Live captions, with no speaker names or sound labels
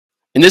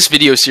In this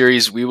video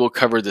series, we will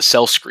cover the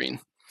sell screen.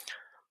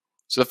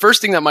 So the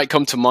first thing that might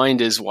come to mind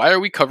is, why are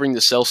we covering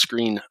the sell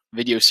screen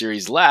video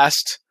series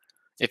last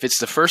if it's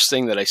the first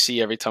thing that I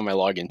see every time I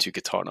log into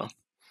Katana?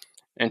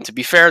 And to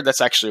be fair, that's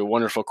actually a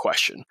wonderful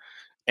question.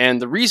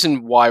 And the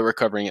reason why we're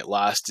covering it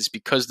last is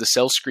because the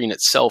sell screen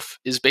itself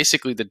is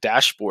basically the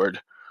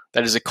dashboard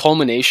that is a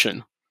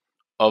culmination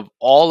of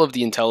all of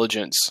the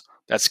intelligence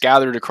that's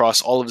gathered across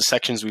all of the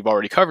sections we've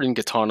already covered in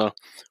Katana,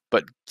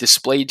 but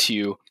displayed to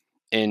you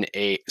in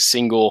a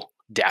single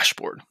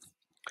dashboard.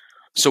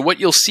 So what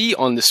you'll see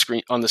on the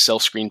screen, on the sell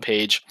screen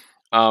page,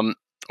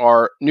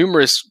 are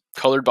numerous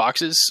colored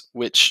boxes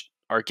which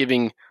are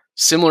giving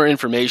similar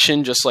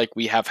information, just like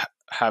we have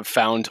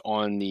found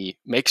on the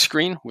make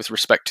screen with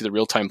respect to the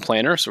real-time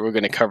planner. So we're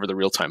going to cover the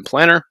real-time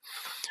planner.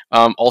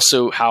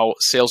 Also, how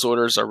sales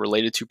orders are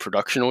related to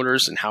production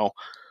orders, and how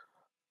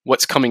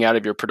what's coming out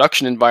of your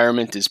production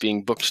environment is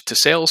being booked to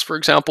sales, for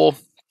example.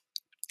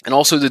 And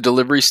also the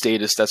delivery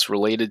status that's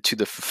related to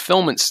the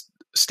fulfillment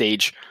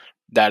stage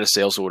that a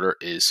sales order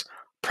is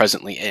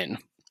presently in.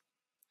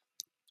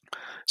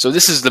 So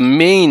this is the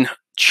main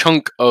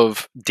chunk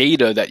of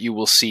data that you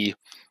will see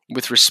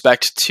with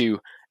respect to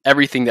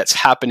everything that's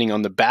happening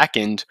on the back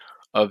end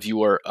of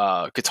your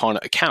Katana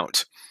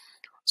account.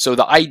 So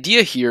the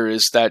idea here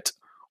is that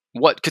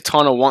what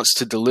Katana wants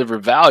to deliver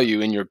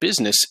value in your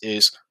business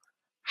is,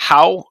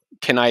 how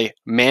can I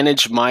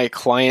manage my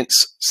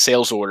clients'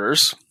 sales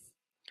orders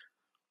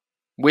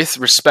with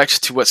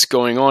respect to what's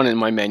going on in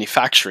my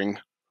manufacturing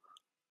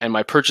and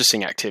my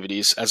purchasing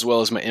activities, as well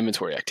as my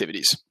inventory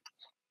activities.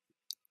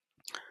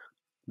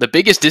 The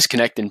biggest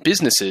disconnect in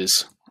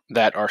businesses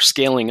that are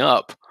scaling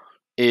up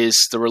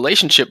is the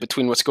relationship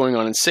between what's going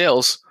on in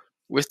sales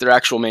with their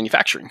actual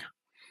manufacturing.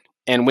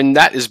 And when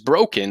that is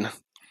broken,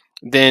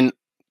 then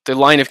the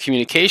line of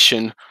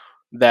communication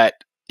that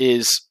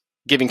is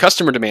giving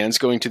customer demands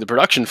going to the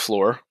production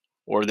floor,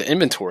 or the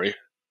inventory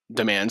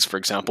demands, for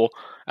example,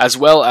 as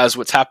well as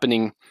what's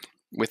happening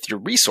with your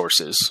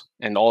resources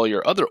and all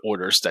your other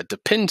orders that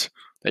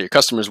your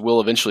customers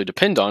will eventually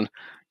depend on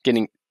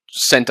getting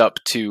sent up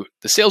to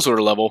the sales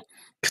order level,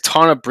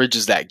 Katana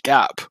bridges that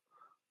gap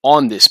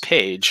on this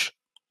page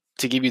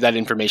to give you that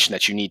information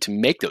that you need to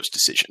make those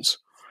decisions.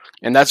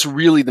 And that's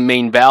really the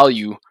main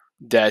value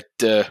that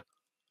the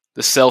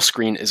sell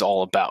screen is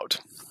all about.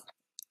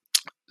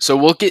 So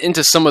we'll get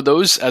into some of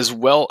those as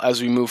well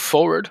as we move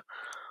forward.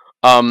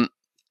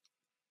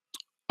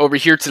 Over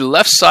here to the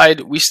left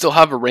side, we still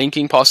have a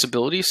ranking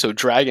possibility, so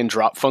drag and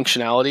drop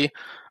functionality.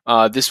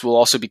 This will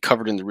also be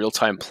covered in the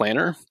real-time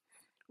planner,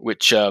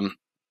 which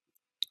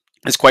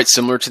is quite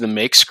similar to the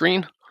make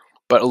screen,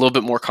 but a little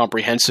bit more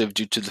comprehensive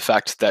due to the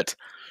fact that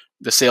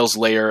the sales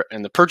layer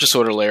and the purchase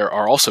order layer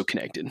are also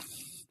connected.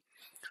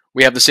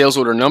 We have the sales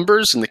order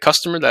numbers and the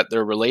customer that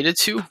they're related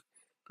to,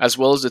 as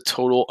well as the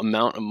total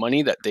amount of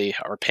money that they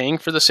are paying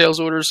for the sales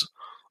orders,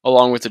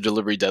 along with the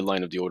delivery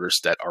deadline of the orders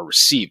that are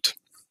received.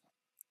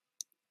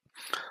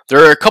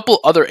 There are a couple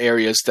other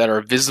areas that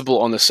are visible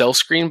on the sell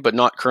screen, but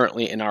not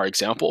currently in our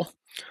example.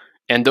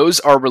 And those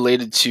are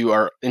related to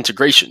our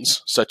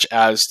integrations, such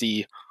as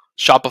the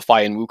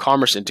Shopify and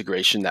WooCommerce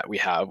integration that we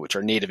have, which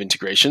are native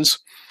integrations.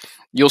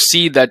 You'll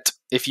see that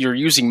if you're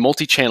using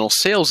multi-channel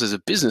sales as a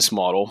business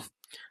model,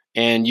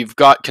 and you've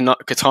got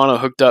Katana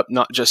hooked up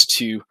not just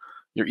to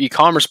your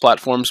e-commerce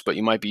platforms, but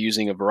you might be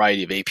using a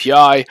variety of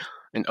API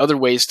and other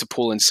ways to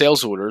pull in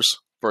sales orders.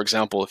 For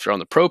example, if you're on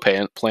the Pro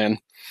plan,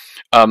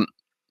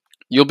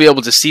 you'll be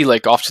able to see,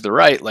 like off to the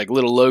right, like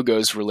little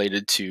logos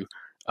related to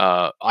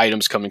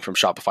items coming from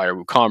Shopify or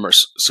WooCommerce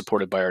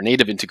supported by our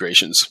native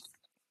integrations.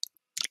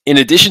 In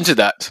addition to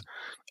that,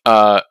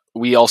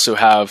 we also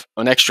have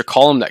an extra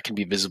column that can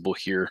be visible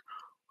here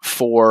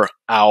for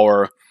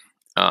our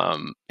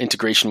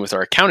integration with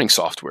our accounting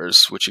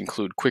softwares, which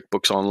include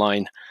QuickBooks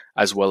Online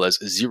as well as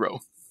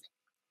Xero.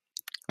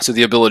 So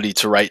the ability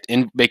to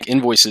make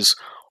invoices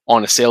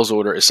on a sales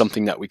order is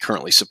something that we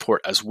currently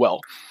support as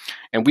well.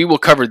 And we will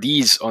cover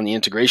these on the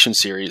integration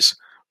series,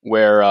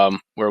 where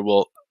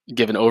we'll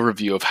give an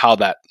overview of how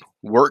that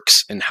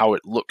works and how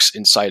it looks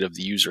inside of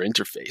the user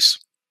interface.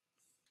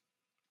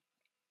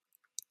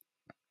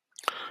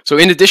 So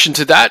in addition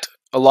to that,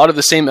 a lot of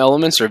the same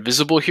elements are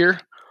visible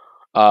here.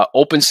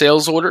 Open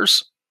sales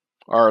orders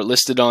are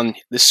listed on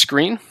this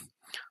screen.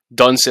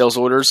 Done sales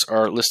orders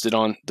are listed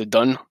on the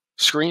done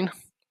screen,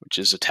 which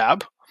is a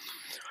tab.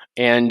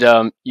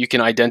 And you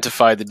can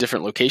identify the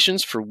different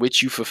locations for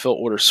which you fulfill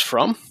orders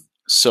from.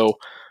 So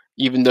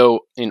even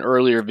though in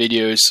earlier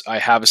videos I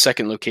have a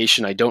second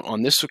location, I don't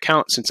on this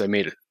account since I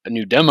made a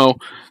new demo.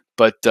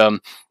 But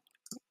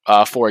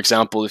for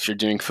example, if you're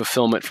doing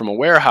fulfillment from a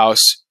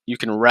warehouse, you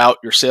can route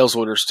your sales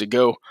orders to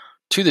go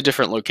to the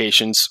different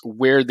locations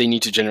where they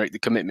need to generate the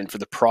commitment for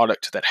the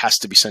product that has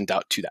to be sent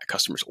out to that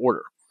customer's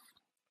order.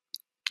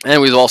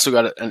 And we've also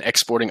got an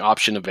exporting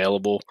option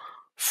available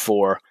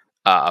for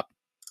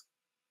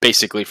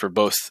basically for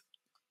both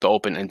the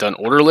open and done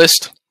order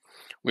list.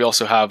 We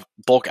also have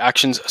bulk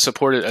actions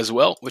supported as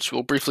well, which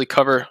we'll briefly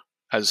cover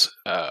as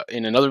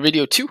in another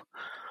video too.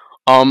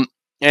 And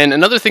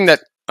another thing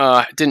that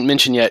didn't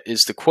mention yet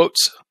is the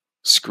quotes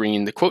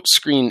screen. The quotes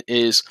screen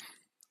is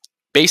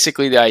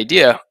basically the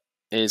idea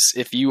is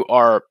if you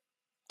are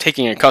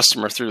taking a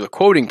customer through the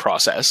quoting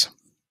process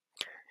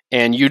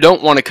and you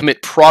don't want to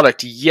commit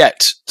product yet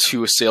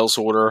to a sales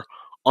order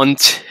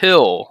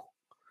until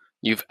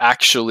you've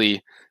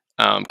actually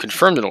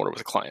confirmed an order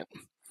with a client.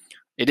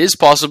 It is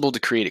possible to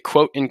create a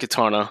quote in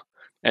Katana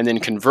and then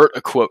convert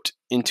a quote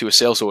into a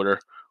sales order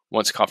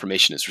once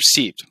confirmation is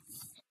received.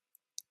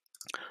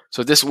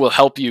 So this will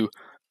help you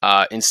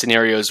in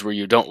scenarios where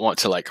you don't want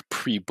to like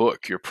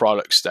pre-book your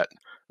products that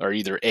are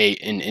either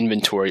in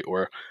inventory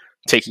or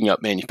taking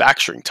up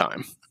manufacturing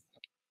time.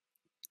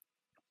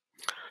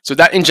 So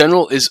that in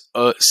general is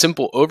a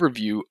simple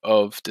overview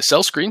of the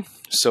sell screen.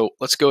 So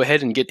let's go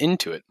ahead and get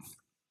into it.